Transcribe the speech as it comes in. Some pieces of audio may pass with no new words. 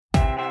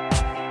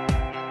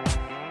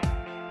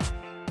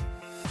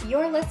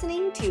You're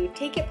listening to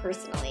Take It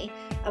Personally,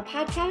 a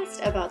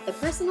podcast about the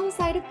personal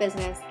side of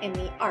business and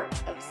the art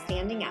of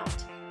standing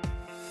out.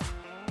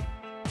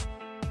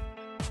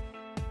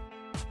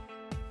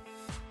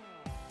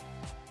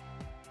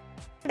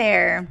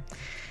 There.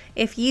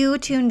 If you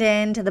tuned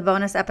in to the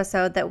bonus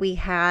episode that we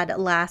had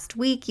last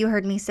week, you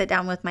heard me sit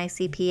down with my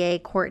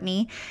CPA,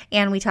 Courtney,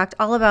 and we talked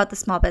all about the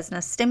small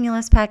business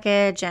stimulus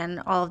package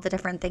and all of the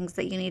different things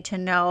that you need to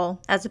know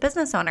as a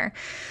business owner.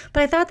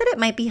 But I thought that it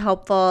might be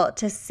helpful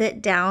to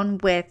sit down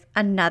with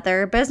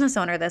another business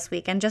owner this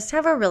week and just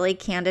have a really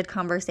candid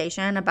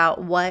conversation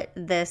about what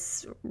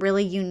this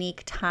really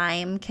unique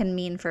time can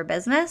mean for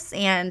business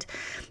and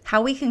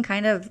how we can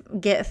kind of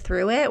get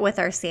through it with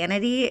our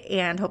sanity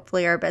and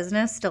hopefully our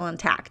business still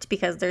intact.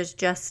 Because there's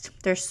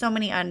so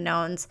many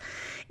unknowns.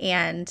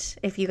 And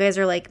if you guys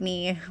are like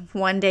me,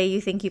 one day you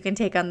think you can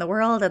take on the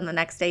world and the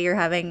next day you're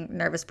having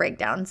nervous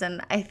breakdowns.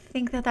 And I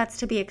think that that's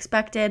to be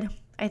expected.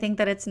 I think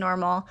that it's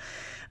normal.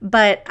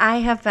 But I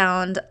have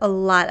found a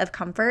lot of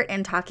comfort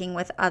in talking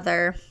with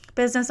other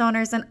business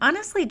owners and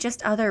honestly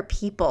just other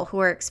people who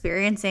are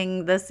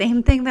experiencing the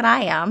same thing that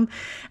I am,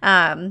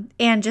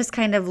 and just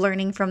kind of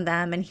learning from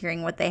them and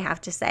hearing what they have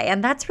to say.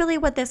 And that's really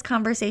what this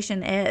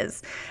conversation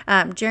is.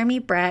 Jeremy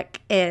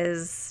Breck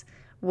is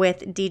with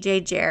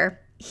DJ Jer.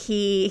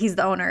 He's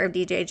the owner of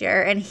DJ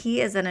Jer, and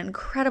he is an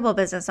incredible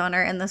business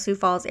owner in the Sioux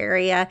Falls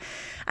area.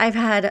 I've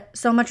had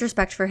so much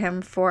respect for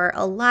him for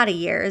a lot of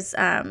years.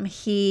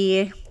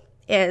 He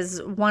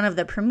is one of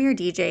the premier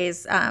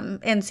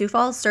DJs in Sioux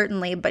Falls,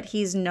 certainly, but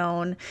he's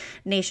known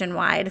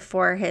nationwide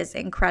for his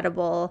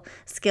incredible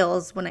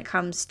skills when it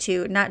comes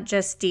to not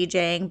just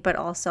DJing, but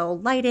also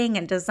lighting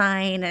and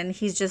design, and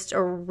he's just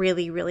a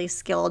really, really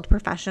skilled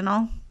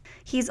professional.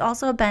 He's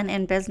also been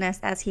in business,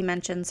 as he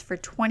mentions, for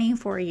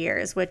 24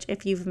 years, which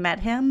if you've met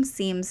him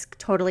seems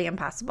totally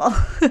impossible.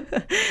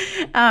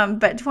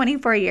 But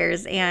 24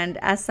 years. And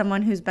as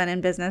someone who's been in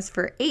business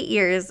for 8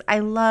 years, I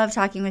love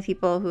talking with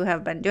people who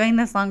have been doing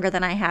this longer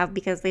than I have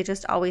because they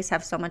just always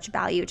have so much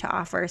value to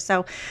offer.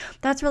 So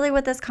that's really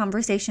what this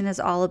conversation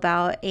is all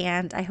about.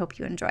 And I hope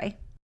you enjoy.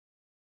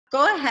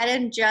 Go ahead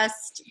and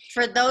just,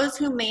 for those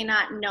who may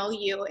not know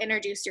you,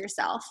 introduce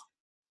yourself.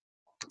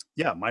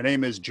 Yeah, my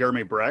name is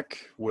Jeremy Breck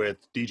with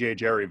DJ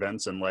Jer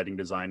Events and Lighting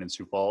Design in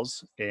Sioux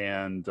Falls,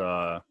 and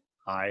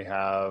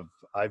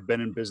I've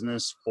been in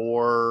business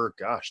for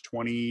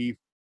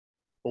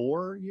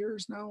 24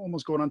 years now,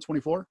 almost going on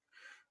 24.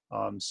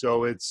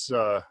 So it's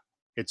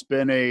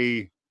been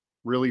a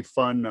really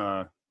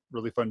fun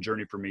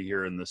journey for me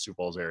here in the Sioux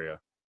Falls area.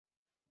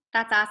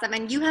 That's awesome,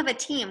 and you have a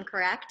team,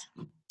 correct?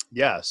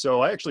 Yeah,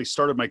 so I actually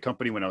started my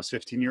company when I was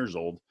 15 years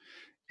old.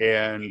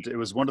 And it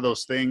was one of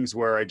those things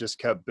where I just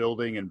kept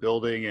building and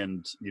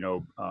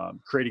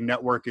creating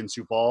network in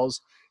Sioux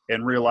Falls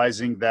and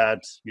realizing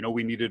that,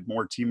 we needed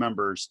more team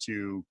members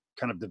to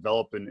kind of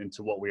develop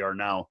into what we are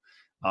now.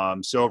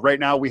 So right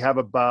now we have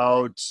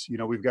about,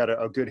 we've got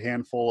a good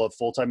handful of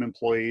full-time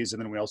employees,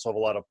 and then we also have a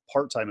lot of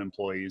part-time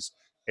employees.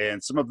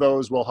 And some of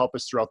those will help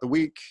us throughout the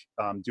week,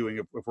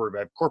 if we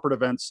have corporate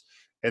events.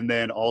 And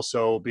then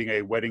also being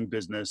a wedding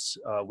business,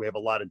 we have a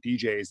lot of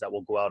DJs that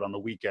will go out on the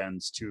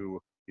weekends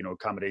to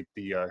accommodate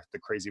the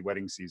crazy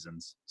wedding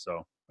seasons.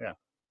 So, yeah.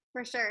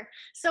 For sure.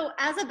 So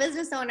as a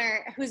business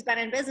owner who's been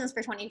in business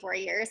for 24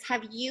 years,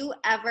 have you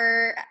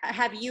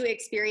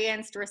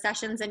experienced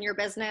recessions in your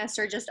business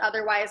or just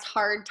otherwise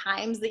hard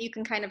times that you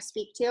can kind of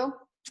speak to?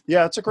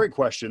 Yeah, it's a great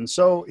question.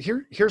 So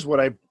here's what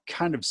I've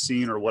kind of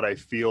seen, or what I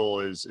feel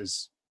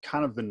is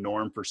kind of the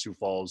norm for Sioux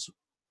Falls.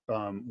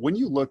 When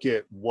you look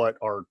at what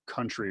our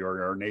country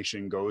or our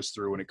nation goes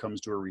through when it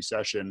comes to a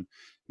recession,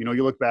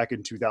 you look back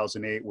in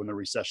 2008 when the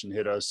recession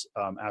hit us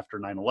after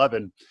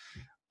 9/11.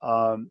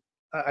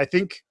 I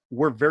think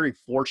we're very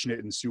fortunate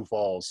in Sioux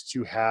Falls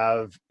to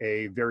have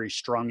a very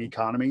strong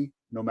economy,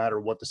 no matter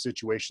what the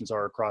situations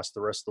are across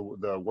the rest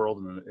of the world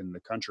and in the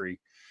country.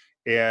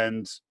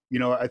 And,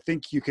 I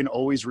think you can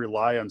always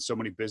rely on so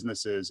many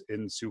businesses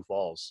in Sioux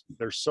Falls.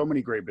 There's so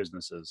many great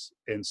businesses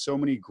and so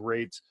many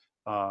great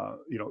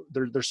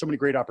there's so many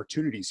great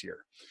opportunities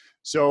here.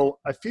 So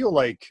I feel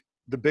like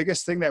the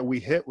biggest thing that we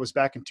hit was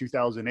back in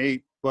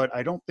 2008, but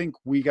I don't think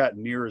we got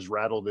near as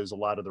rattled as a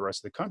lot of the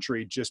rest of the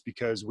country, just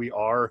because we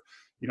are,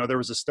 there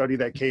was a study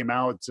that came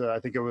out, I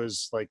think it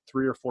was like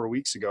 3 or 4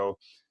 weeks ago,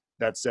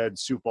 that said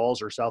Sioux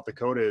Falls or South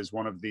Dakota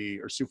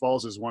Sioux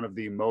Falls is one of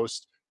the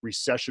most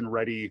recession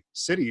ready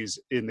cities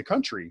in the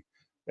country.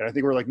 And I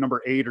think we're like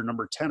number 8 or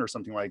number 10 or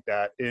something like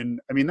that. And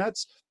I mean,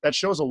 that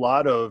shows a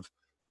lot of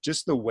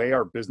just the way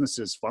our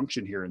businesses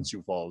function here in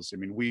Sioux Falls. I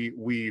mean, we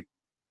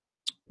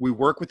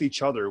work with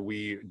each other.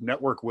 We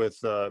network with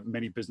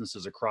many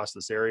businesses across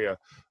this area,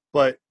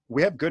 but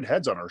we have good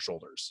heads on our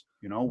shoulders.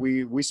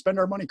 We spend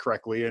our money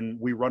correctly and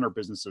we run our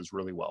businesses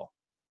really well.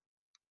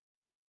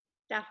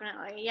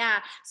 Definitely. Yeah.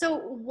 So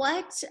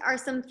what are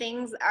some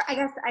things, I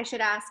guess I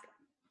should ask,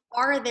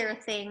 are there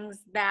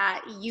things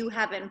that you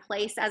have in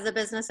place as a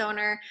business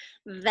owner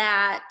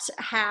that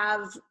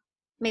have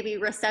maybe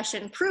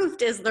recession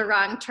proofed is the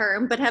wrong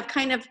term, but have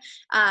kind of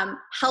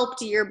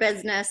helped your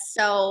business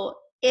so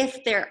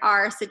if there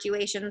are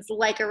situations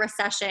like a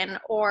recession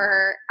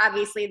or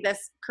obviously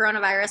this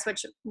coronavirus,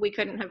 which we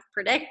couldn't have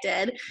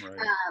predicted, Right.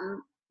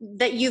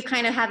 that you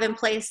kind of have in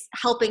place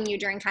helping you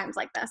during times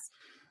like this?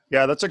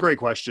 Yeah, that's a great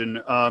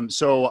question.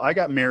 So I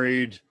got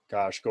married,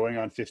 gosh, going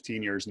on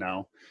 15 years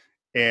now.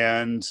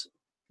 And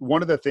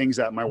one of the things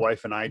that my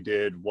wife and I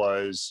did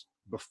was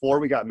before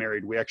we got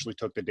married, we actually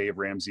took the Dave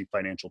Ramsey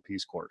Financial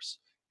Peace course.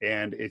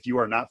 And if you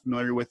are not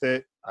familiar with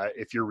it,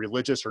 if you're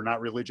religious or not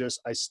religious,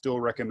 I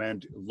still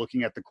recommend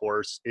looking at the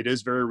course. It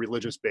is very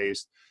religious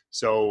based.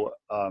 So,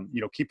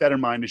 keep that in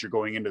mind as you're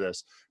going into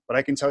this. But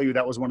I can tell you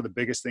that was one of the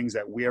biggest things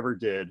that we ever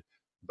did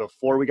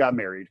before we got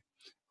married.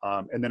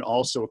 And then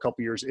also a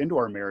couple years into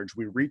our marriage,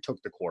 we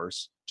retook the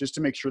course just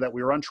to make sure that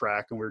we were on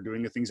track and we were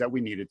doing the things that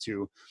we needed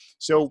to.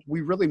 So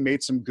we really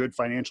made some good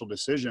financial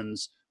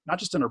decisions, not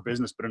just in our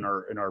business, but in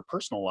our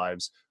personal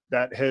lives.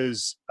 That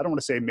has, I don't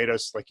want to say made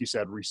us, like you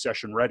said,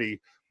 recession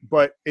ready,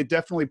 but it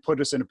definitely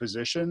put us in a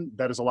position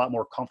that is a lot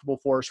more comfortable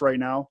for us right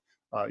now.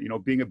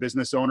 Being a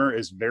business owner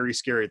is very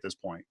scary at this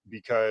point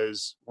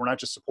because we're not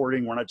just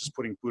putting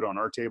food on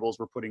our tables,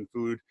 we're putting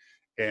food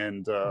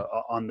and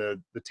on the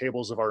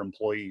tables of our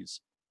employees.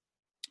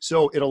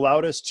 So it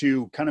allowed us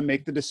to kind of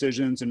make the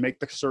decisions and make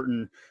the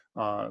certain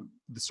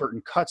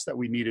cuts that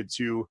we needed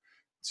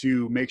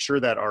to make sure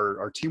that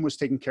our team was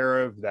taken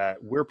care of, that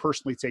we're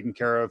personally taken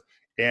care of,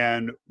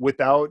 and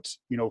without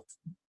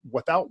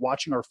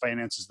watching our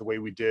finances the way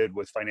we did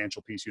with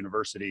Financial Peace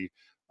University,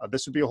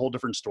 this would be a whole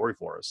different story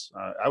for us.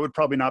 I would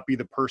probably not be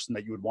the person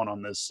that you would want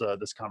on this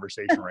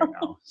conversation right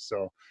now.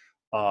 So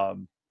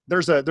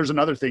there's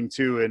another thing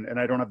too, and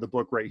I don't have the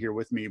book right here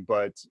with me,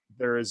 but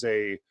there's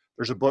a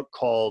book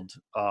called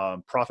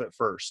Profit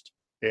First.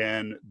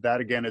 And that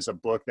again is a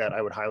book that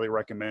I would highly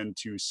recommend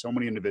to so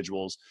many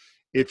individuals.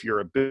 If you're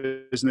a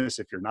business,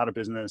 if you're not a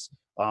business,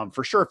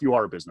 for sure, if you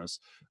are a business.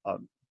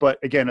 But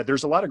again,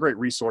 there's a lot of great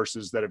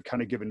resources that have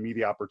kind of given me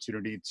the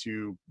opportunity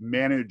to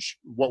manage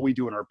what we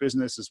do in our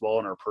business as well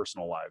in our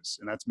personal lives.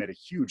 And that's made a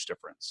huge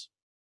difference.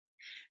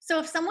 So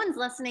if someone's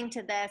listening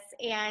to this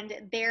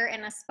and they're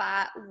in a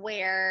spot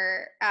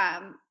where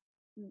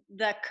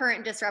the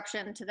current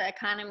disruption to the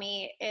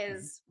economy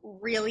is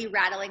really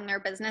rattling their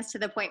business to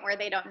the point where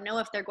they don't know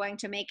if they're going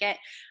to make it,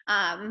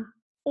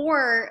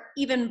 or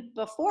even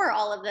before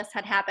all of this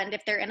had happened,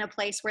 if they're in a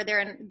place where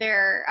they're in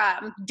their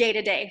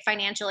day-to-day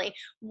financially,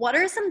 what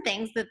are some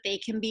things that they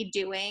can be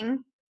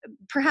doing,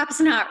 perhaps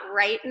not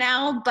right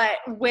now, but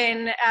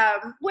when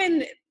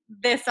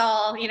this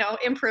all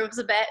improves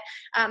a bit,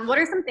 what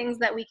are some things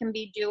that we can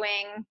be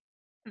doing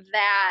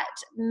that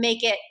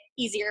make it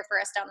easier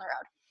for us down the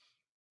road?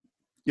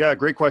 Yeah,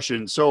 great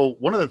question. So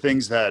one of the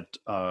things that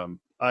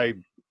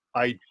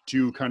I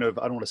do kind of,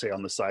 I don't want to say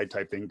on the side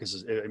type thing,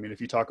 because I mean,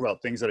 if you talk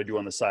about things that I do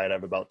on the side, I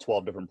have about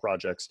 12 different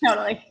projects.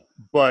 Totally.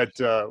 But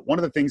one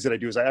of the things that I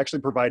do is I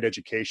actually provide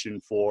education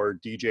for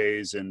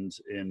DJs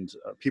and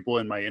people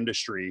in my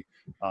industry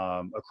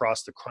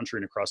across the country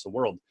and across the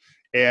world.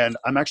 And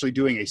I'm actually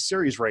doing a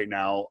series right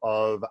now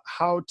of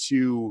how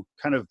to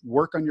kind of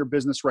work on your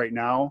business right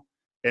now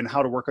and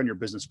how to work on your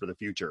business for the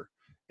future.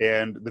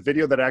 And the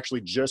video that I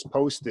actually just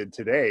posted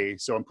today,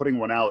 so I'm putting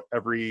one out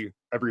every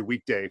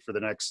weekday for the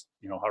next,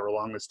 however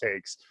long this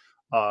takes.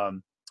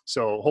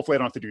 So hopefully I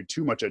don't have to do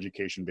too much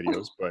education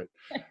videos, but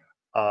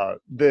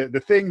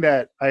the thing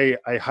that I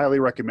highly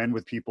recommend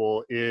with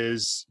people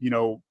is,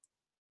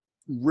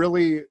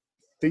 really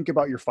think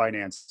about your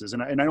finances.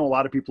 And I know a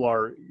lot of people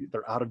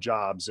they're out of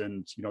jobs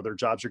and, their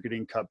jobs are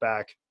getting cut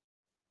back.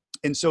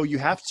 And so you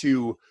have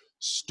to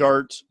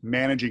start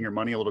managing your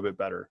money a little bit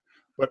better.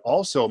 But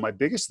also my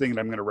biggest thing that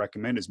I'm going to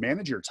recommend is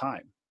manage your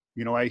time.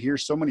 I hear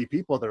so many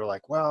people that are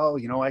like, well,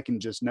 I can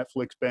just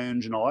Netflix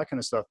binge and all that kind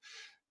of stuff.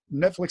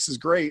 Netflix is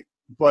great,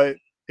 but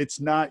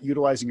it's not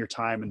utilizing your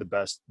time in the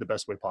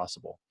best way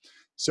possible.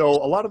 So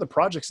a lot of the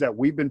projects that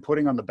we've been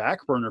putting on the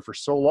back burner for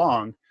so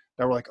long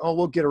that we're like, oh,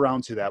 we'll get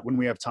around to that when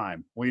we have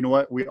time. Well, you know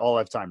what? We all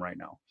have time right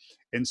now.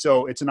 And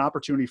so it's an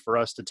opportunity for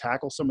us to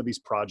tackle some of these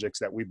projects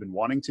that we've been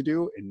wanting to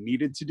do and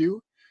needed to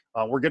do.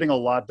 We're getting a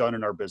lot done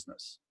in our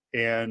business.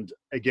 And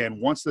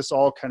again, once this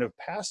all kind of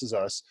passes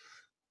us,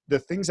 the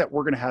things that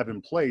we're going to have in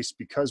place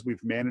because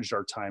we've managed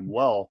our time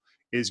well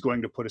is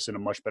going to put us in a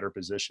much better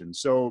position.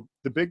 So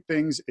the big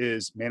things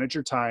is manage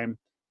your time,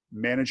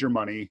 manage your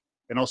money,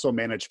 and also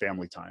manage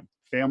family time.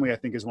 Family, I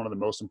think, is one of the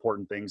most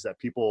important things that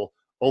people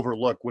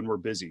overlook when we're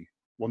busy.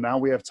 Well, now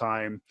we have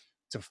time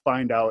to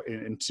find out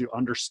and to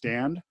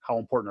understand how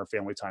important our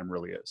family time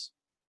really is.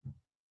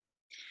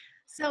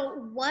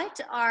 So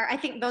I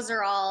think those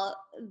are all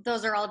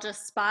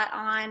just spot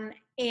on.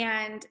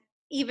 And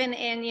even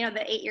in,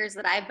 the 8 years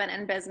that I've been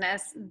in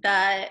business,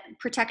 the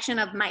protection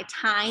of my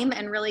time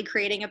and really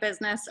creating a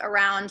business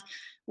around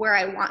where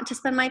I want to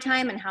spend my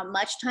time and how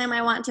much time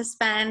I want to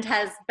spend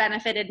has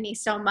benefited me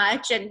so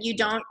much. And you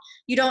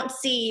don't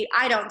see,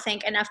 I don't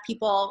think, enough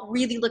people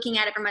really looking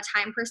at it from a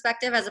time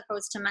perspective as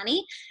opposed to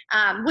money,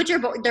 which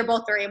they're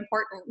both very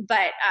important.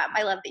 But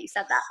I love that you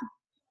said that.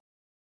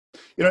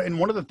 And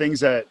one of the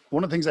things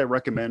I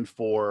recommend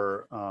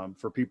for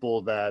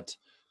people that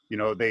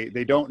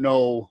They don't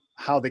know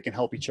how they can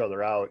help each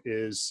other out.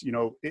 Is,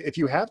 if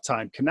you have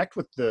time, connect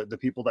with the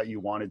people that you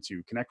wanted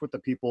to connect with, the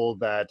people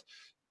that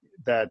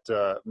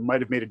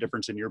might have made a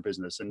difference in your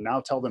business, and now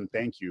tell them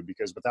thank you,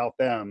 because without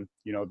them,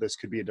 this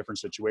could be a different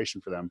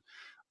situation for them.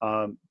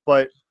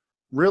 But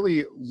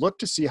really look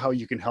to see how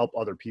you can help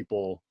other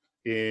people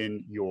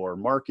in your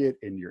market,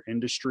 in your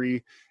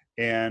industry,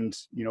 and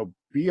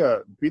be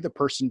the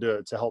person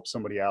to help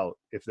somebody out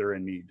if they're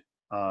in need.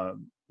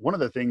 One of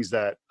the things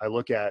that I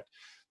look at,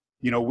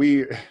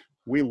 we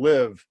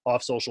live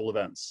off social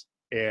events,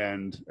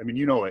 and I mean,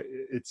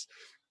 it's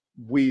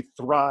we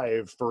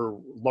thrive for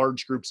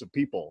large groups of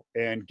people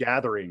and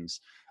gatherings.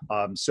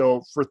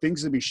 So for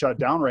things to be shut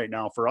down right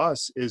now for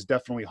us is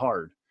definitely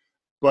hard.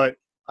 But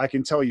I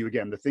can tell you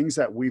again, the things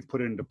that we've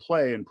put into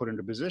play and put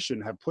into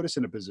position have put us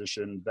in a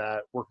position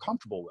that we're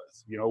comfortable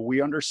with.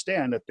 We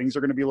understand that things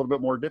are going to be a little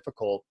bit more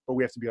difficult, but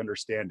we have to be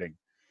understanding.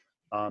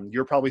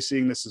 You're probably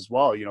seeing this as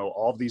well.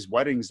 All of these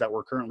weddings that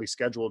were currently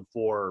scheduled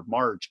for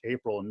March,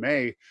 April, and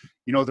May,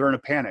 they're in a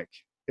panic.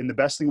 And the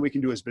best thing we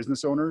can do as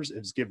business owners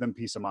is give them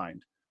peace of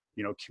mind.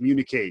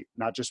 Communicate,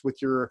 not just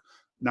with your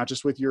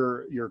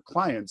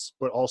clients,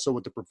 but also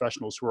with the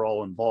professionals who are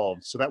all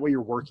involved. So that way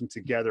you're working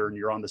together and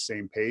you're on the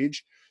same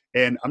page.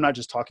 And I'm not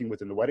just talking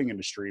within the wedding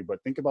industry,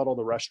 but think about all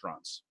the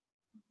restaurants.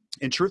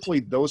 And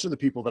truthfully, those are the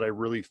people that I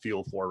really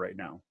feel for right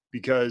now,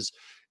 because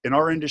in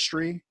our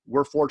industry,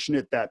 we're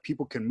fortunate that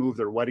people can move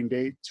their wedding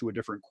date to a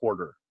different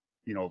quarter.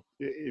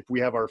 If we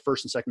have our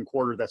first and second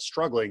quarter that's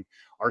struggling,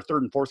 our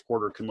third and fourth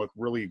quarter can look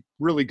really,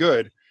 really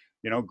good.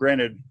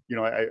 Granted,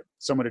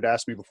 someone had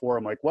asked me before,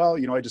 I'm like, well,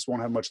 I just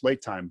won't have much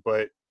lake time,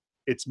 but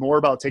it's more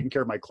about taking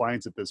care of my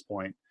clients at this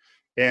point.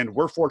 And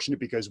we're fortunate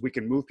because we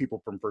can move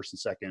people from first and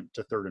second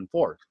to third and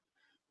fourth.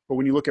 But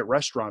when you look at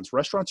restaurants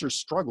are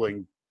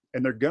struggling,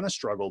 and they're going to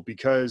struggle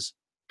because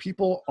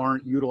people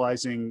aren't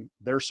utilizing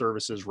their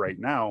services right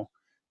now.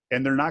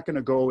 And they're not going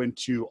to go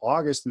into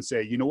August and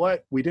say, you know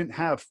what, we didn't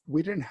have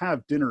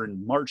dinner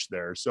in March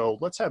there, so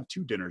let's have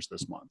 2 dinners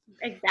this month.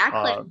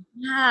 Exactly.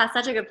 Yeah,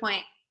 such a good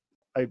point.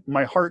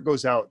 My heart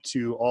goes out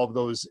to all of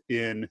those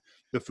in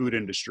the food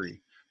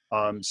industry.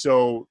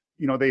 So,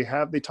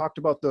 they talked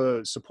about the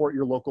support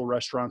your local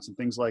restaurants and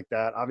things like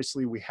that.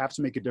 Obviously, we have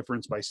to make a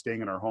difference by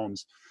staying in our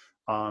homes.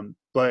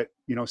 But,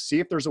 see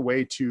if there's a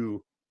way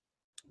to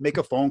make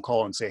a phone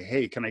call and say,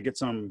 hey, can I get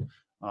some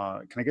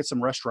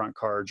restaurant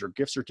cards or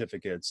gift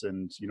certificates?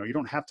 And, you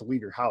don't have to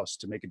leave your house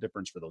to make a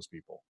difference for those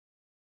people.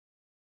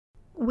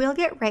 We'll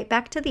get right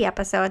back to the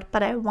episode,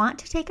 but I want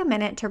to take a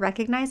minute to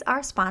recognize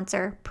our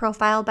sponsor,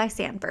 Profile by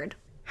Sanford.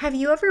 Have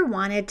you ever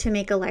wanted to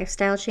make a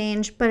lifestyle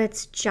change, but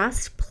it's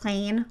just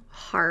plain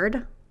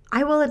hard?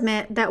 I will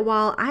admit that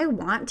while I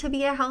want to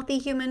be a healthy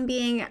human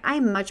being, I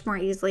much more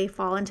easily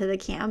fall into the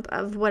camp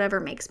of whatever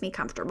makes me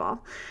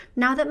comfortable.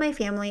 Now that my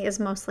family is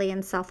mostly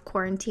in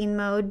self-quarantine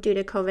mode due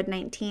to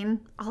COVID-19,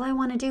 all I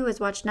want to do is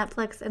watch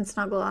Netflix and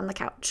snuggle on the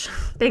couch.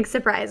 Big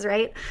surprise,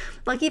 right?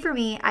 Lucky for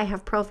me, I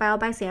have Profile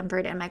by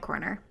Sanford in my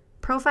corner.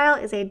 Profile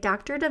is a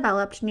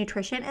doctor-developed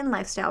nutrition and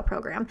lifestyle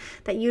program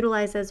that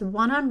utilizes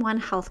one-on-one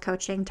health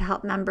coaching to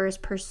help members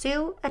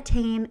pursue,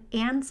 attain,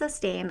 and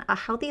sustain a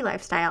healthy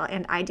lifestyle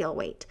and ideal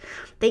weight.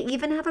 They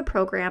even have a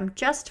program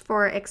just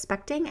for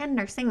expecting and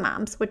nursing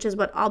moms, which is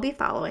what I'll be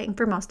following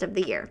for most of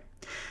the year.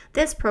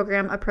 This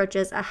program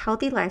approaches a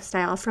healthy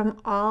lifestyle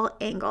from all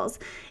angles,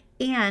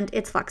 and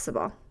it's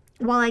flexible.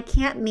 While I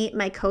can't meet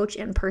my coach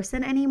in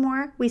person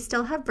anymore, we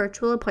still have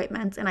virtual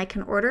appointments and I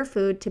can order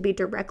food to be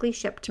directly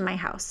shipped to my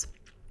house.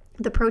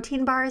 The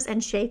protein bars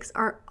and shakes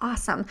are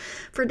awesome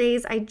for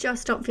days I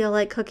just don't feel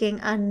like cooking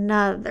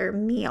another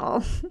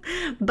meal,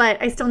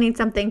 but I still need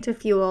something to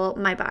fuel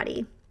my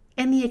body.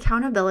 And the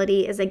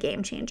accountability is a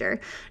game changer.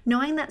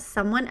 Knowing that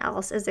someone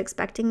else is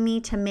expecting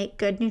me to make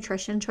good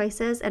nutrition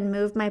choices and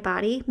move my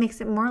body makes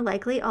it more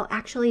likely I'll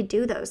actually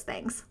do those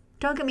things.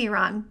 Don't get me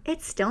wrong,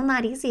 it's still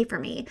not easy for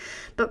me,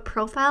 but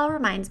Profile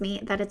reminds me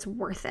that it's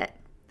worth it.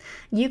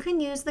 You can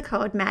use the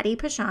code Maddie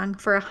Pashang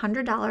for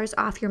 $100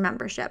 off your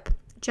membership.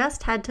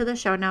 Just head to the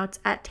show notes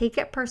at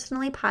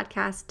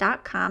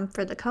takeitpersonallypodcast.com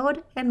for the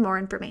code and more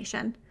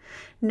information.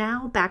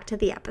 Now back to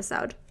the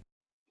episode.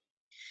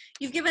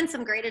 You've given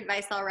some great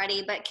advice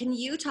already, but can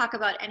you talk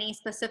about any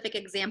specific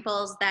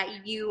examples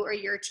that you or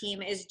your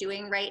team is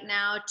doing right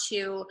now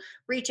to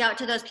reach out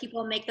to those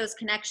people, make those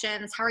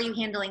connections? How are you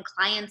handling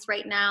clients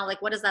right now?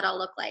 Like, what does that all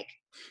look like?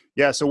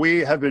 Yeah, so we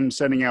have been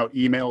sending out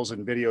emails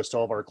and videos to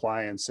all of our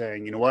clients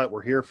saying, you know what,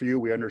 we're here for you.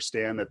 We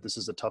understand that this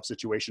is a tough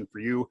situation for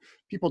you.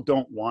 People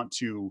don't want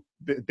to,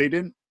 they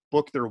didn't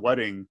book their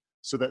wedding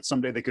so that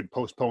someday they could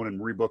postpone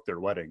and rebook their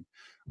wedding.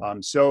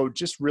 So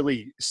just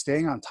really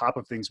staying on top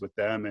of things with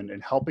them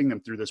and helping them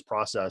through this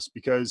process,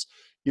 because,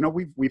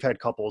 we've had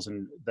couples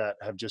that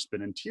have just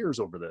been in tears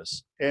over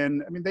this.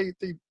 And I mean,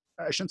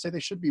 I shouldn't say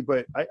they should be,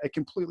 but I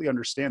completely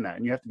understand that.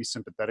 And you have to be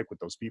sympathetic with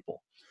those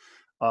people.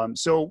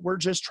 So we're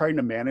just trying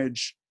to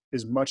manage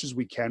as much as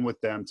we can with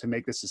them to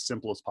make this as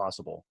simple as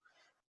possible.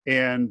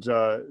 And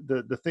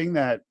the thing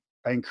that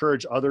I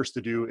encourage others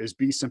to do is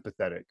be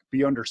sympathetic,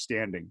 be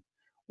understanding.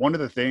 one of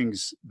the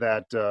things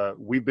that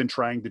we've been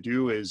trying to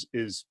do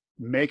is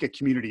make a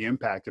community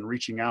impact and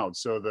reaching out.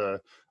 So the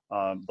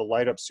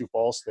Light Up Sioux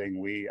Falls thing,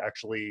 we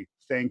actually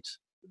thanked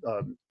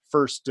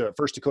First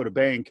Dakota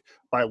Bank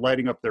by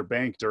lighting up their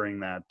bank during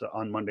that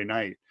on Monday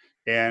night.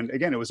 And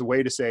again, it was a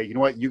way to say, you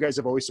know what, you guys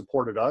have always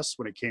supported us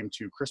when it came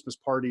to Christmas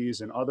parties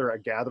and other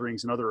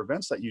gatherings and other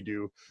events that you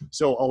do.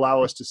 So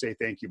allow us to say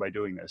thank you by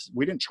doing this.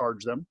 We didn't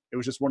charge them. It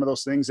was just one of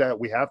those things that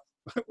we have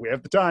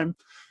the time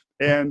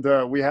and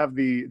we have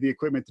the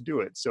equipment to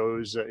do it.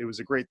 So it was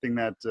a great thing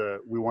that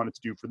we wanted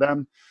to do for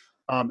them,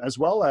 as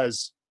well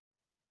as,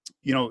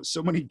 you know,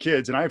 so many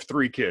kids, and I have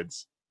 3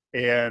 kids,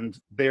 and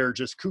they're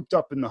just cooped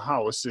up in the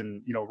house.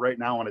 And, you know, right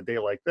now on a day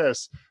like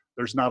this,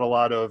 there's not a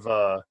lot of,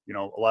 you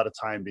know, a lot of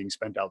time being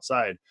spent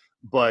outside.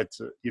 But,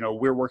 you know,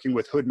 we're working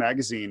with Hood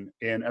Magazine,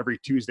 and every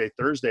Tuesday,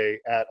 Thursday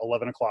at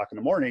 11 o'clock in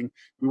the morning,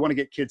 we want to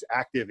get kids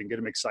active and get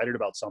them excited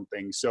about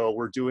something. So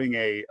we're doing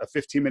a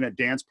 15-minute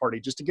dance party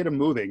just to get them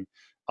moving.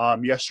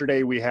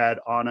 Yesterday, we had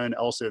Anna and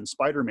Elsa and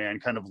Spider-Man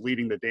kind of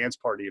leading the dance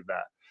party of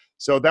that.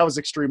 So that was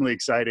extremely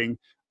exciting.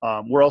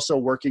 We're also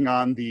working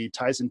on the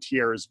Ties and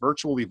Tiaras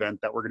virtual event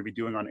that we're going to be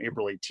doing on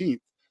April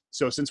 18th.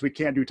 So since we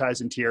can't do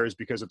Ties and Tiaras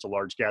because it's a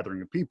large gathering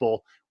of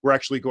people, we're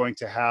actually going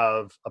to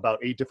have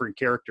about 8 different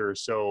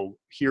characters. So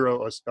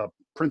heroes,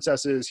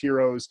 princesses,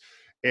 heroes,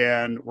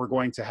 and we're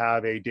going to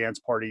have a dance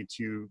party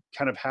to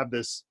kind of have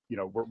this, you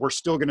know, we're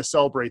still going to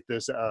celebrate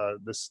this,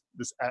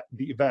 the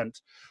event.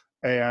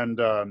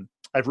 And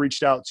I've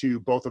reached out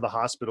to both of the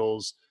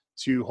hospitals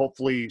to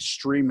hopefully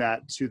stream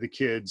that to the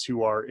kids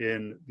who are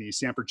in the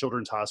Sanford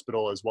Children's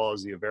Hospital as well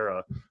as the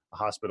Avera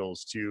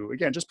hospitals, to,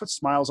 again, just put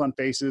smiles on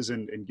faces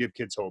and give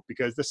kids hope,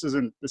 because this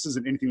isn't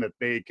anything that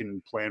they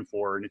can plan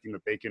for or anything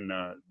that they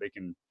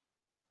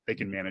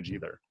can manage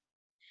either.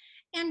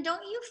 And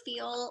don't you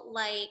feel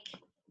like,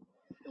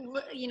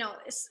 you know,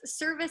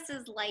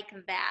 services like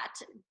that,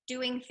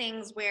 doing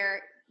things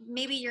where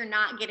maybe you're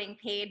not getting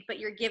paid, but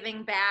you're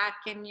giving back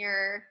and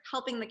you're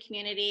helping the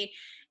community?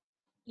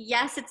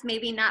 Yes, it's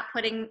maybe not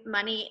putting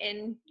money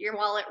in your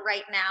wallet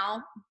right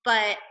now,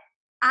 but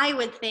I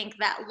would think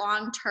that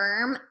long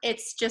term,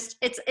 it's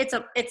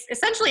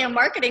essentially a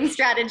marketing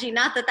strategy.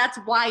 Not that that's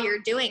why you're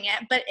doing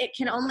it, but it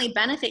can only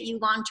benefit you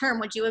long term.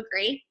 Would you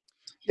agree?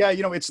 Yeah,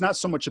 you know, it's not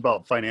so much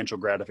about financial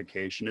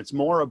gratification. It's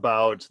more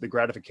about the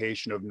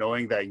gratification of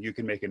knowing that you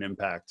can make an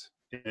impact,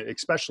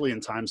 especially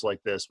in times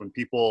like this when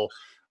people,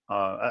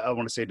 I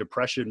want to say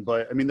depression,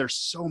 but I mean, there's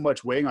so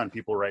much weighing on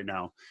people right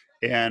now.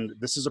 And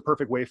this is a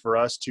perfect way for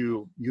us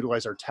to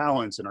utilize our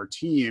talents and our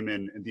team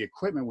and the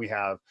equipment we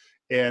have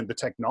and the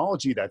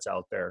technology that's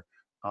out there.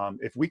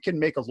 If we can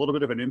make a little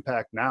bit of an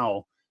impact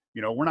now,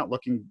 you know, we're not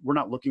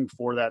looking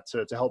for that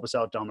to help us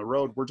out down the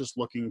road. We're just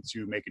looking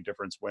to make a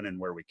difference when and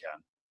where we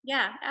can.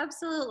 Yeah,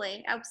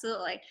 absolutely.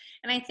 Absolutely.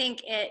 And I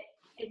think it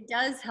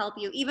does help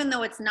you, even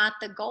though it's not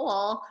the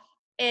goal.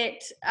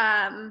 It,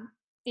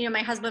 you know,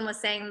 my husband was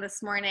saying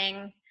this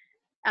morning,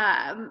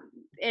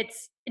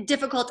 it's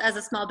difficult as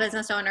a small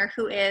business owner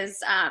who is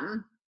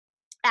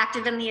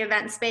active in the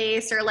event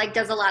space or like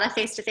does a lot of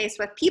face-to-face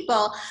with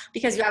people,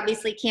 because you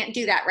obviously can't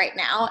do that right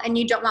now, and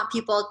you don't want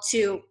people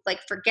to like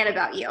forget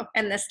about you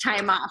in this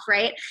time off,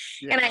 right?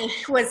 Yeah. And I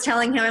was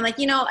telling him, I'm like,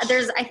 you know,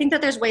 I think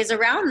that there's ways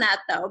around that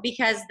though,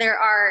 because there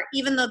are,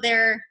 even though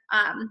there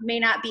may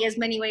not be as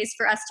many ways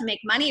for us to make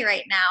money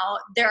right now,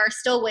 there are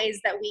still ways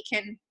that we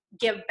can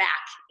give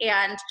back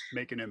and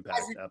make an impact.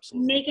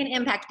 Absolutely. Make an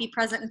impact, be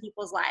present in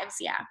people's lives.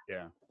 Yeah.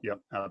 Yeah. Yep.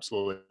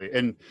 Absolutely.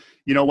 And,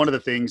 you know, one of the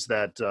things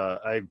that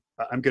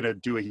I'm going to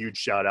do a huge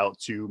shout out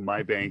to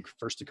my bank,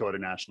 First Dakota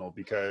National,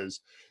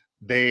 because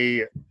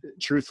they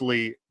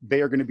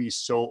are going to be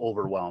so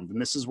overwhelmed.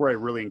 And this is where I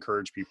really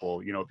encourage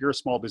people, you know, if you're a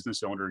small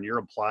business owner and you're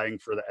applying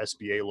for the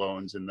SBA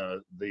loans and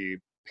the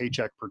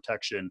paycheck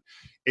protection,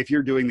 if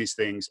you're doing these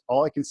things,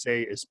 all I can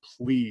say is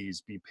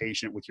please be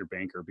patient with your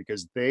banker,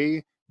 because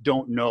they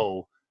don't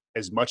know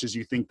as much as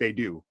you think they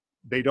do.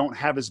 They don't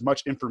have as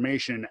much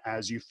information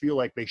as you feel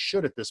like they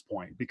should at this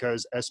point,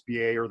 because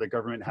SBA or the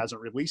government hasn't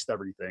released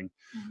everything.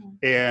 Mm-hmm.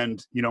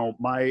 And, you know,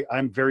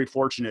 I'm very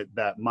fortunate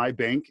that my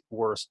bank,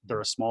 they're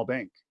a small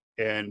bank,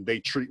 and they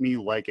treat me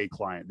like a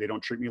client. They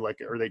don't treat me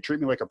they treat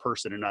me like a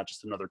person and not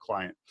just another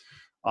client.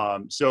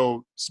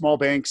 So small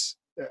banks,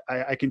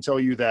 I can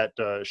tell you that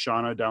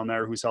Shauna down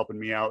there, who's helping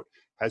me out,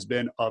 has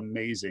been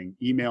amazing.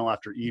 Email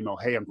after email.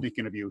 Hey, I'm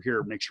thinking of you.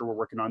 Here, make sure we're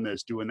working on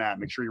this, doing that.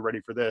 Make sure you're ready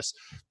for this.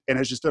 And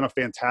has just done a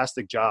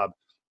fantastic job,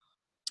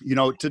 you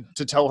know, to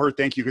tell her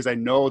thank you, because I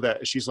know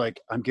that she's like,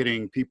 I'm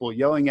getting people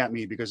yelling at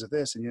me because of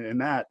this and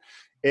that.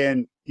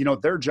 And, you know,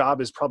 their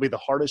job is probably the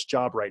hardest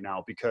job right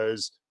now,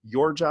 because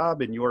your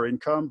job and your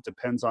income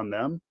depends on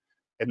them.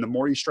 And the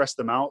more you stress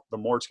them out, the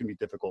more it's going to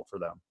be difficult for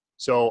them.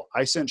 So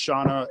I sent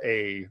Shauna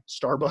a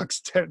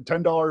Starbucks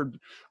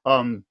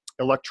 $10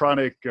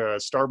 electronic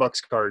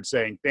Starbucks card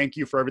saying, thank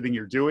you for everything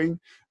you're doing,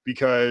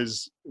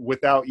 because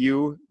without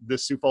you, the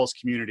Sioux Falls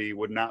community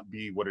would not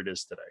be what it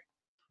is today.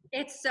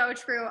 It's so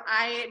true.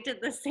 I did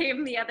the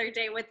same the other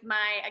day with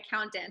my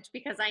accountant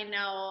because I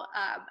know,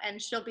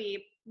 and she'll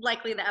be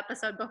likely the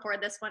episode before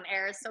this one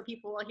airs, so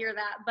people will hear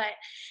that. But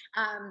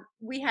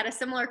we had a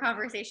similar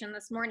conversation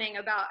this morning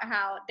about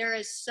how there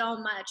is so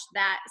much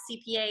that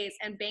CPAs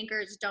and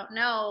bankers don't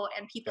know,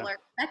 and people Yeah. are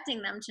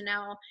expecting them to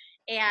know.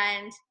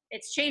 And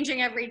it's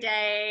changing every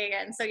day.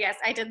 And so, yes,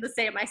 I did the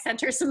same. I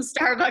sent her some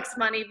Starbucks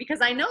money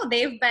because I know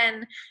they've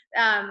been,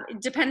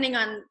 depending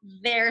on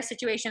their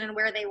situation and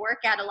where they work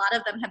at, a lot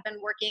of them have been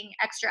working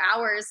extra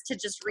hours to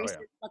just Oh, yeah.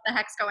 research what the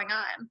heck's going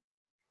on.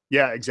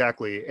 Yeah,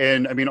 exactly.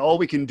 And I mean, all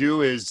we can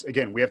do is,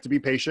 again, we have to be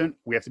patient.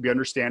 We have to be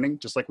understanding,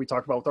 just like we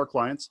talked about with our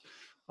clients.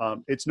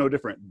 It's no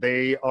different.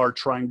 They are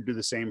trying to do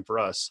the same for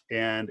us.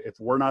 And if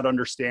we're not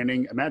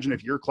understanding, imagine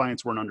if your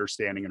clients weren't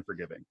understanding and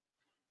forgiving.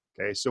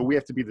 Okay, so we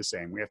have to be the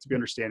same. We have to be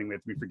understanding. We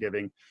have to be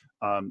forgiving.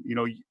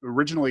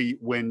 Originally,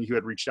 when you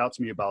had reached out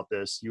to me about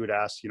this, you had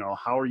asked,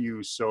 how are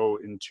you so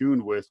in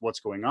tune with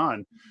what's going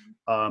on?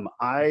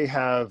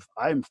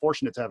 I'm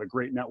fortunate to have a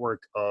great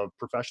network of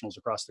professionals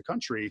across the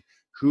country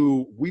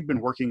who we've been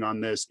working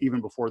on this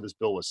even before this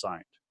bill was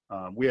signed.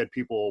 We had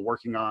people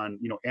working on,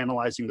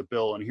 analyzing the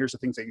bill, and here's the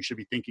things that you should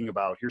be thinking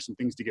about. Here's some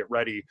things to get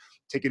ready.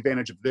 Take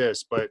advantage of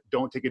this, but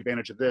don't take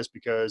advantage of this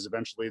because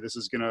eventually this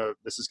is gonna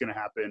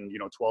happen,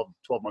 12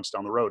 months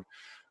down the road.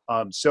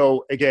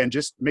 So again,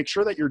 just make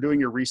sure that you're doing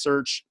your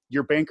research.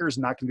 Your banker's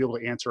not going to be able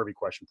to answer every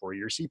question for you.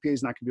 Your CPA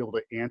is not going to be able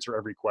to answer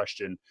every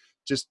question.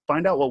 Just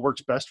find out what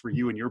works best for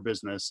you and your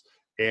business,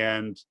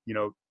 and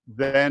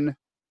then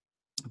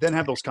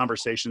have those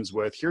conversations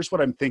with. Here's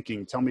what I'm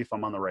thinking. Tell me if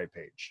I'm on the right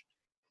page.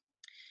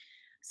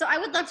 So I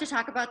would love to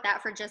talk about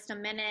that for just a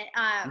minute.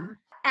 Mhm.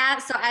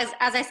 As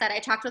I said, I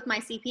talked with my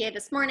CPA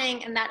this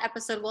morning, and that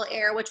episode will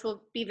air, which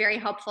will be very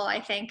helpful,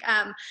 I think.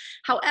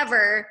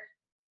 However,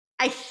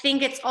 I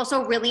think it's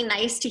also really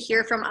nice to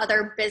hear from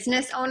other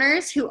business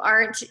owners who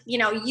aren't,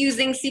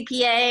 using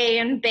CPA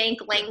and bank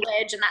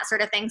language and that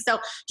sort of thing. So,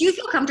 do you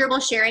feel comfortable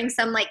sharing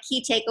some like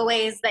key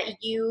takeaways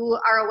that you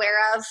are aware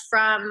of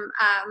from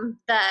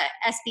the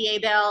SBA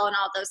bill and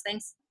all those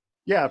things?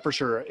 Yeah, for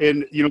sure.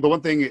 And the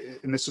one thing,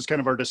 and this is kind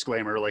of our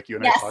disclaimer, like you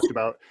and I Yes. talked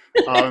about,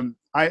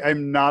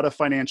 I'm not a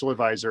financial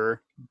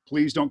advisor.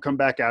 Please don't come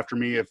back after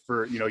me if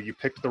you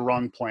picked the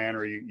wrong plan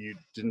or you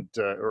didn't,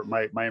 or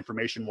my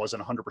information wasn't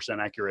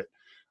 100% accurate.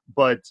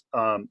 But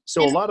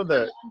so a Just lot of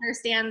the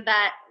understand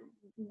that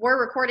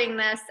we're recording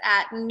this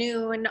at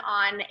noon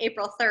on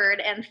April 3rd,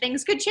 and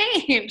things could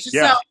change. So,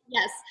 yeah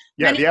yes,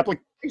 yeah many.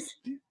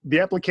 the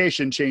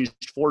application changed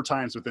 4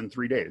 times within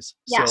 3 days.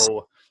 Yeah.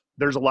 So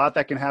there's a lot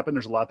that can happen.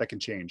 There's a lot that can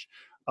change.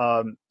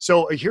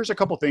 So here's a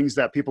couple things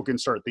that people can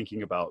start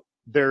thinking about.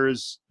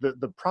 There's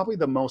the probably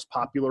the most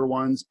popular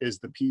ones is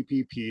the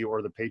PPP,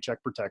 or the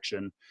Paycheck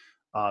Protection.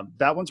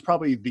 That one's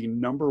probably the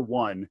number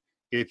one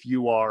if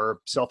you are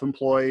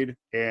self-employed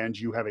and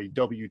you have a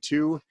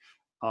W-2.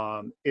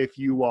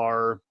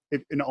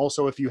 And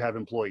also if you have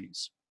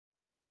employees.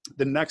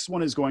 The next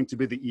one is going to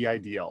be the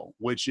EIDL,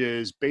 which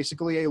is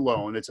basically a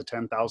loan. It's a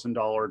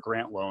 $10,000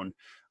 grant loan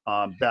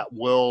that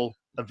will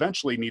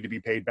eventually need to be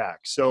paid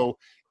back. So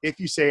if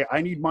you say,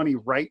 I need money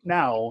right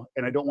now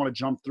and I don't want to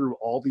jump through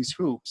all these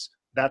hoops,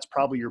 that's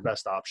probably your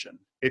best option.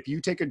 If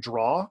you take a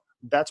draw,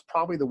 that's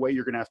probably the way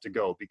you're going to have to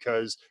go,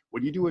 because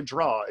when you do a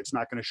draw, it's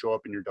not going to show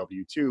up in your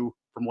W-2.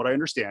 From what I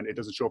understand, it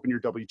doesn't show up in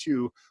your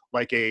W-2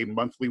 like a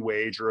monthly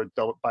wage or a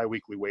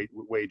biweekly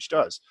wage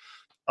does.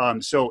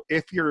 So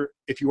if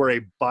you are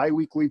a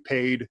biweekly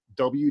paid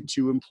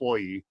W-2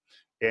 employee,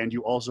 and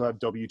you also have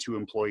W-2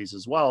 employees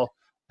as well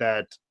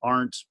that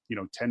aren't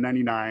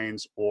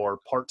 1099s or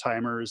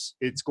part-timers,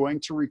 it's going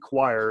to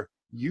require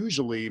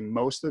usually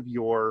most of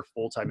your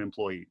full-time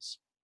employees.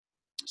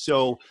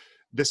 So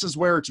this is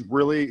where it's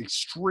really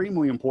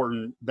extremely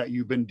important that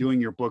you've been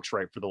doing your books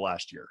right for the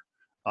last year.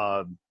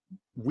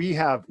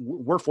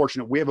 We're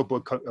fortunate. We have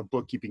a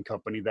bookkeeping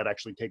company that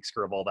actually takes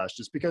care of all that,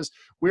 just because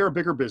we're a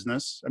bigger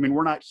business. I mean,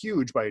 we're not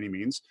huge by any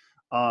means,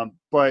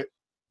 but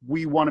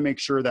we want to make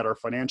sure that our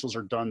financials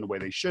are done the way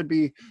they should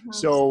be. Mhm.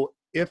 So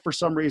if for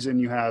some reason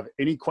you have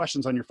any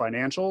questions on your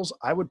financials,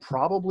 I would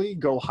probably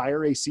go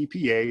hire a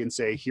CPA and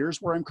say,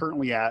 here's where I'm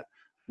currently at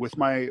with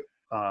my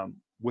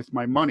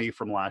money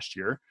from last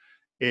year,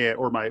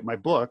 or my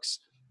books.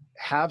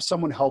 Have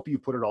someone help you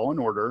put it all in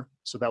order,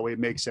 so that way it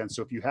makes sense.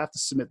 So if you have to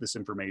submit this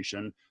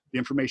information, the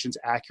information's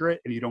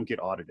accurate and you don't get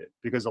audited,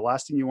 because the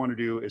last thing you want to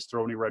do is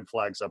throw any red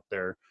flags up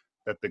there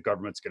that the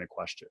government's going to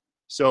question.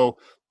 So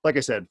like I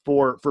said,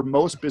 for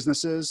most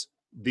businesses,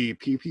 the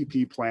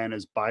PPP plan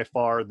is by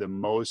far the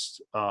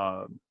most,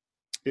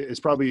 is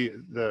probably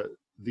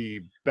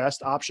the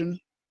best option.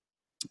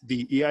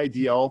 The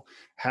EIDL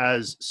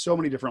has so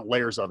many different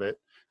layers of it,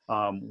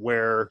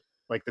 where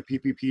like the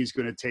PPP is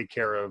going to take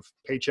care of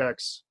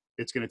paychecks.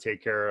 It's going to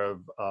take care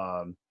of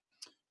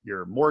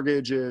your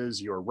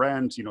mortgages, your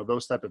rent,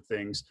 those type of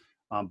things.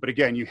 But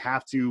again, you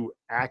have to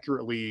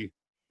accurately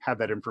have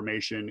that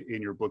information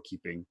in your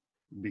bookkeeping,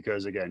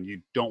 because again,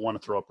 you don't want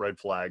to throw up red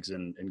flags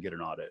and get an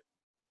audit.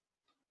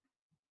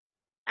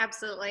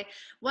 Absolutely.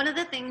 One of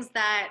the things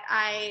that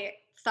I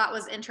thought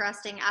was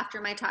interesting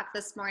after my talk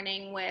this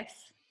morning with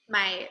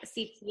my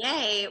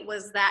CPA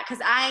was that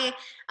because I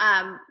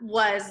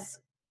was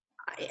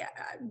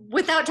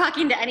without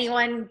talking to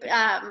anyone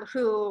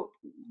who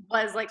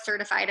was like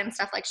certified and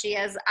stuff like she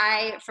is,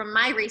 I, from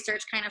my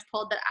research, kind of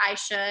pulled that I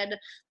should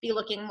be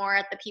looking more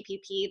at the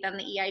PPP than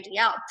the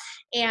EIDL.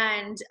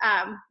 And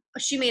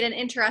she made an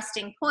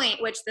interesting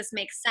point, which this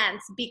makes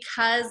sense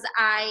because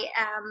I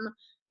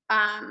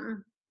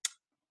am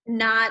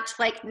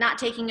not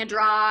taking a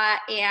draw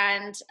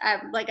and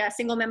like a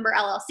single member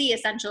LLC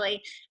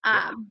essentially.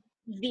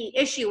 The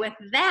issue with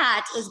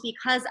that is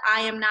because I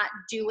am not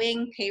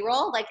doing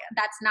payroll, like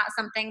that's not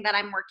something that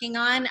I'm working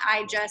on.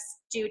 I just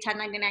do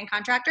 1099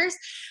 contractors.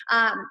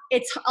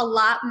 It's a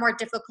lot more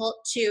difficult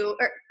to,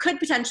 or could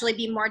potentially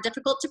be more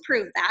difficult to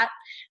prove that.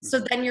 So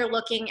then you're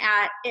looking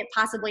at it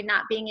possibly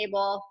not being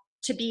able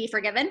to be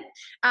forgiven,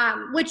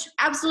 which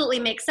absolutely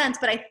makes sense.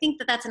 But I think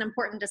that that's an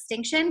important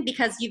distinction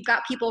because you've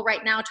got people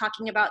right now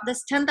talking about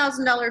this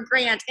 $10,000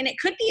 grant, and it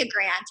could be a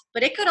grant,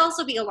 but it could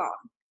also be a loan.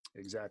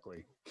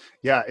 Exactly.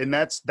 Yeah. And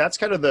that's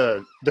kind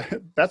of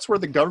that's where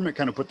the government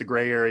kind of put the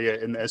gray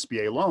area in the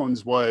SBA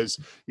loans was,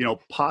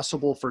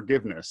 possible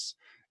forgiveness.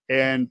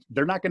 And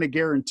they're not going to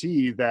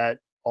guarantee that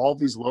all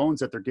these loans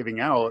that they're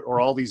giving out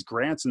or all these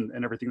grants and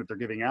everything that they're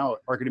giving out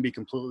are going to be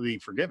completely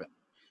forgiven.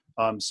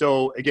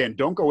 So again,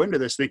 don't go into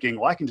this thinking,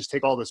 well, I can just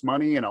take all this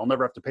money and I'll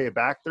never have to pay it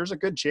back. There's a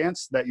good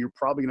chance that you're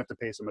probably gonna have to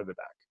pay some of it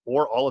back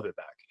or all of it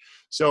back.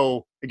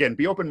 So again,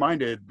 be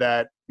open-minded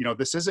that,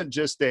 this isn't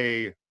just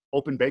a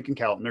open bank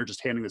account and they're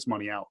just handing this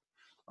money out.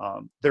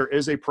 There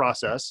is a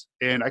process,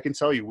 and I can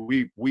tell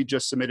you, we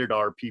just submitted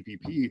our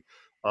PPP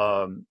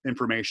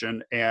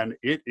information, and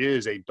it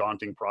is a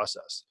daunting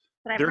process.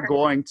 They're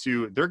going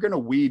to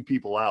weed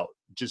people out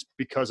just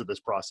because of this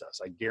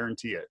process. I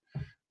guarantee it.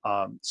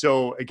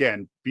 So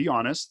again, be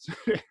honest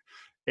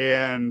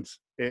and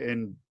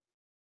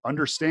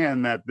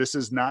understand that this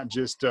is not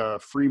just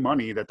free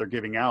money that they're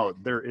giving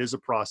out. There is a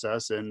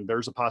process, and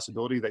there's a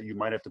possibility that you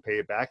might have to pay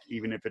it back,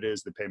 even if it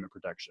is the payment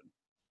protection.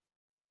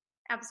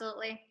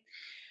 Absolutely.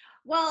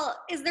 Well,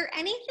 is there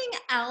anything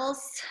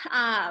else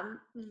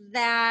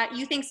that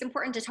you think is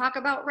important to talk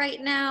about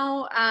right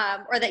now,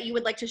 or that you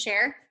would like to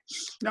share?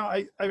 No,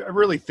 I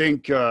really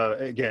think,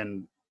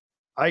 again,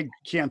 I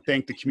can't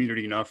thank the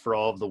community enough for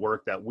all of the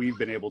work that we've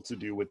been able to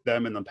do with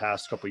them in the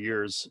past couple of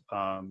years.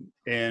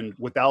 And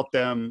without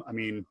them, I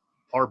mean,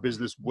 our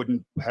business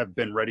wouldn't have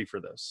been ready for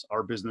this.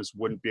 Our business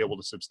wouldn't be able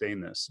to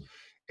sustain this.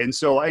 And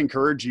so I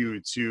encourage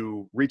you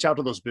to reach out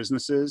to those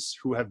businesses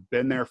who have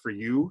been there for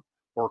you,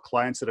 or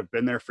clients that have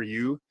been there for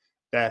you,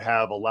 that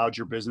have allowed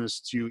your business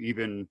to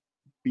even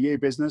be a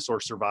business or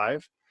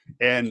survive,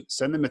 and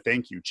send them a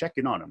thank you. Check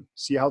in on them,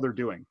 see how they're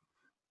doing.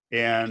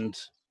 And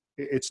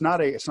it's not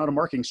a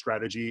marketing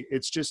strategy.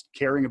 It's just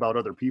caring about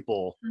other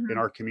people in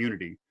our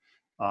community.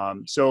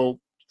 So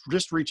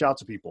just reach out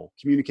to people,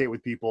 communicate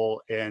with people,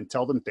 and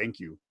tell them thank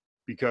you,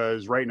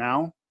 because right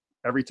now,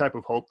 every type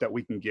of hope that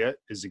we can get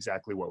is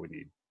exactly what we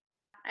need.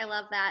 I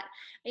love that.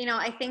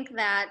 I think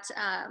that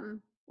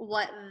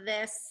what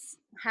this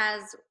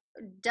has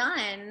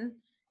done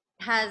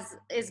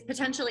is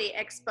potentially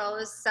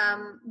exposed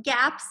some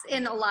gaps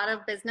in a lot of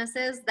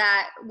businesses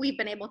that we've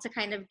been able to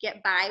kind of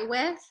get by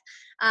with.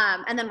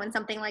 And then when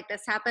something like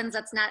this happens,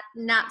 that's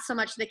not so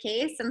much the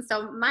case. And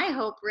so my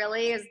hope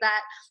really is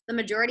that the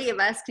majority of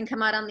us can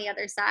come out on the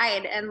other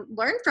side and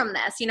learn from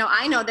this.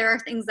 I know there are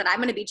things that I'm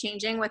going to be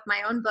changing with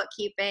my own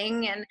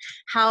bookkeeping and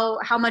how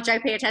much I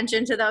pay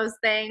attention to those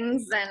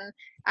things. And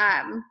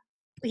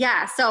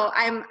so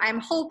I'm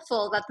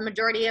hopeful that the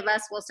majority of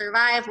us will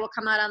survive, will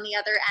come out on the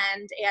other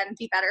end and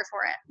be better for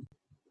it.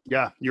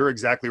 Yeah, you're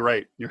exactly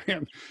right.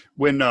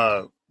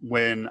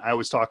 When I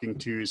was talking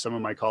to some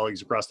of my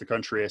colleagues across the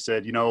country, I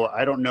said,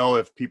 I don't know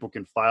if people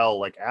can file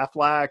like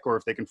AFLAC or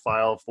if they can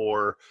file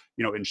for,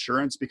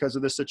 insurance because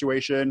of this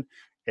situation.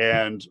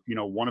 And,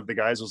 one of the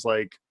guys was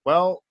like,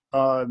 well,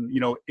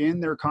 in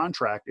their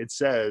contract, it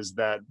says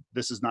that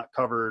this is not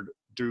covered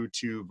due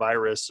to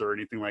virus or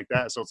anything like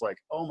that. So it's like,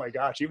 oh my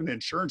gosh, even the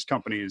insurance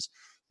companies,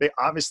 they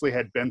obviously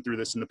had been through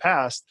this in the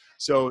past.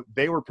 So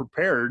they were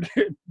prepared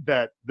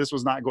that this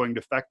was not going to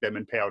affect them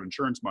and pay out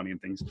insurance money and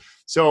things.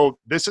 So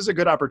this is a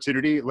good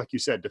opportunity, like you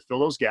said, to fill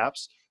those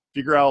gaps,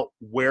 figure out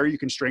where you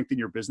can strengthen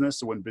your business.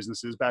 So when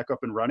business is back up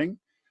and running,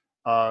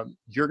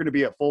 you're going to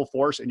be at full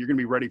force and you're going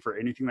to be ready for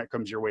anything that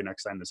comes your way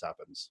next time this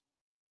happens.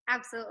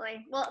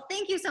 Absolutely. Well,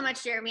 thank you so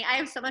much, Jeremy. I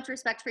have so much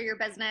respect for your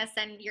business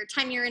and your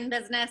tenure in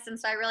business. And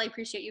so I really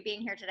appreciate you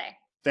being here today.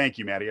 Thank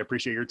you, Maddie. I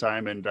appreciate your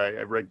time. And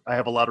I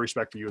have a lot of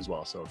respect for you as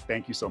well. So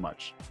thank you so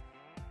much.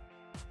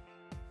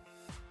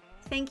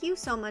 Thank you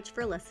so much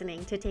for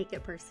listening to Take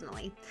It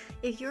Personally.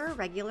 If you're a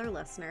regular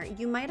listener,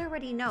 you might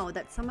already know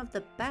that some of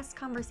the best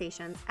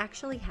conversations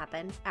actually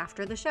happen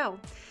after the show.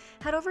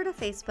 Head over to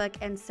Facebook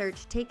and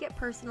search Take It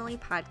Personally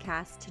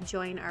Podcast to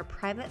join our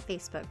private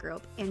Facebook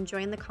group and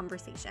join the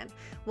conversation.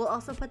 We'll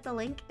also put the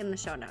link in the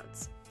show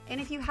notes.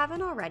 And if you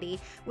haven't already,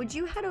 would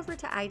you head over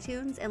to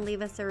iTunes and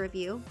leave us a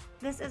review?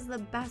 This is the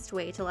best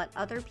way to let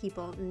other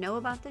people know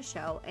about the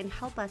show and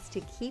help us to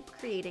keep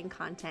creating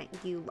content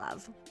you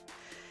love.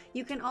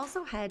 You can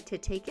also head to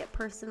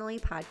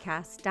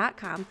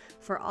takeitpersonallypodcast.com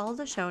for all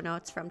the show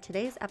notes from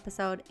today's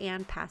episode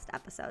and past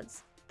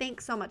episodes.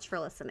 Thanks so much for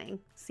listening.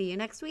 See you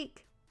next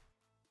week.